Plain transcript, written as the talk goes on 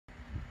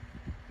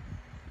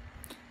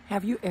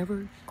Have you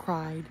ever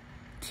cried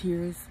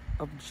tears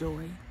of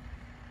joy?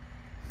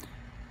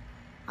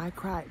 I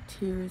cried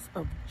tears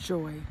of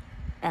joy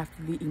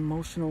after the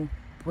emotional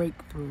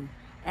breakthrough,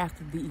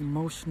 after the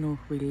emotional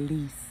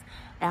release,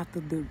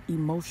 after the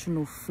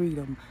emotional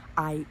freedom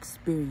I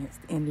experienced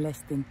in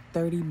less than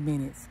 30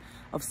 minutes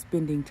of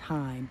spending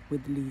time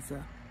with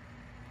Liza.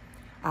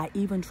 I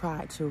even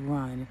tried to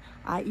run.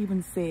 I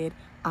even said,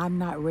 I'm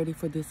not ready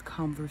for this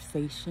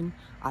conversation.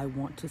 I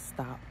want to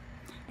stop.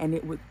 And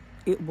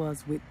it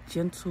was with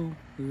gentle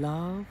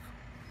love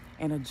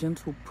and a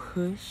gentle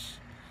push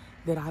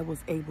that I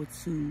was able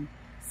to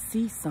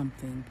see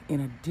something in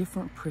a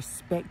different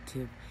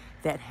perspective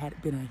that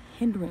had been a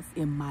hindrance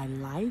in my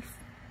life,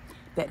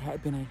 that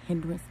had been a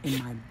hindrance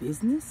in my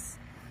business,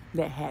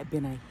 that had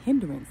been a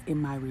hindrance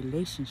in my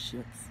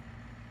relationships.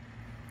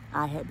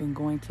 I had been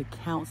going to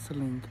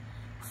counseling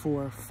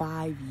for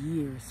 5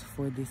 years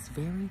for this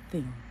very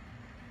thing.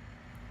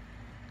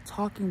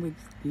 Talking with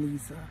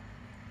Liza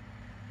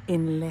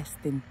in less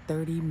than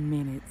 30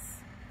 minutes.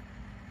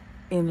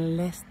 In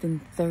less than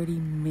 30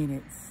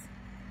 minutes,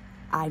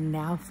 I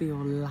now feel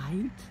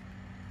light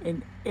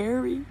and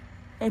airy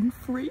and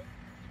free.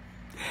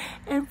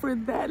 And for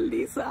that,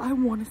 Liza, I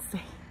want to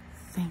say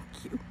thank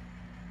you.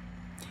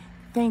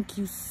 Thank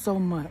you so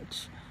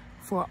much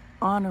for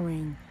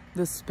honoring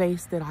the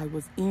space that I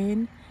was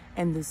in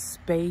and the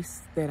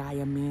space that I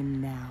am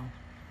in now.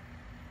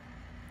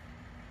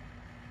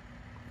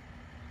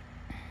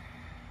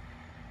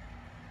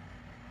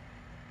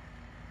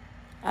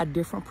 A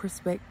different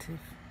perspective.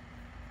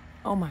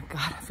 Oh my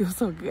God, I feel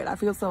so good. I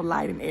feel so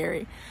light and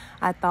airy.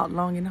 I thought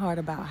long and hard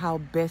about how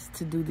best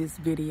to do this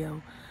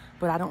video,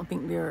 but I don't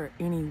think there are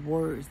any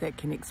words that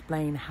can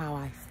explain how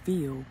I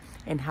feel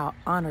and how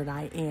honored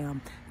I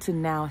am to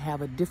now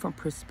have a different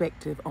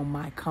perspective on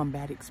my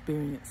combat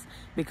experience.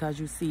 Because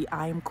you see,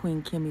 I am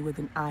Queen Kimmy with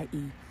an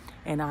IE,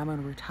 and I'm a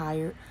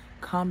retired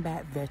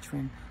combat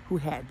veteran who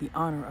had the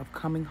honor of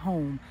coming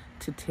home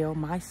to tell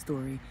my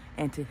story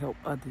and to help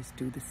others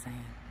do the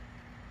same.